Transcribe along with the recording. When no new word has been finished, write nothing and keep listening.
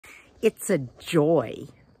It's a joy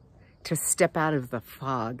to step out of the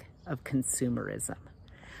fog of consumerism.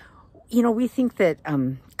 You know, we think that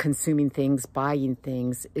consuming things, buying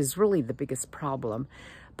things is really the biggest problem.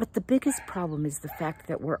 But the biggest problem is the fact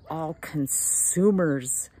that we're all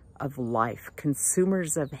consumers of life,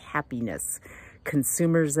 consumers of happiness,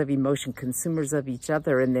 consumers of emotion, consumers of each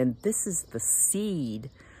other. And then this is the seed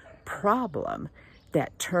problem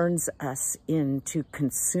that turns us into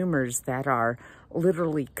consumers that are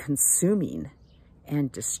literally consuming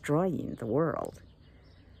and destroying the world.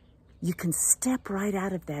 You can step right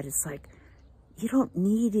out of that. It's like, you don't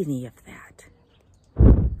need any of that.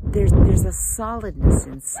 There's a solidness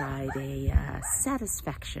inside, a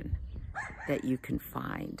satisfaction that you can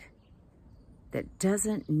find that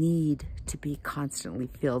doesn't need to be constantly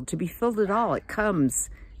filled. To be filled at all, it comes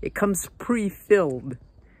pre-filled.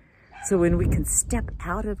 So when we can step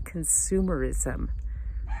out of consumerism,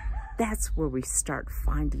 that's where we start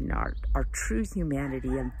finding our true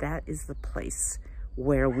humanity, and that is the place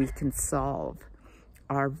where we can solve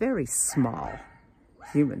our very small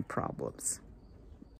human problems.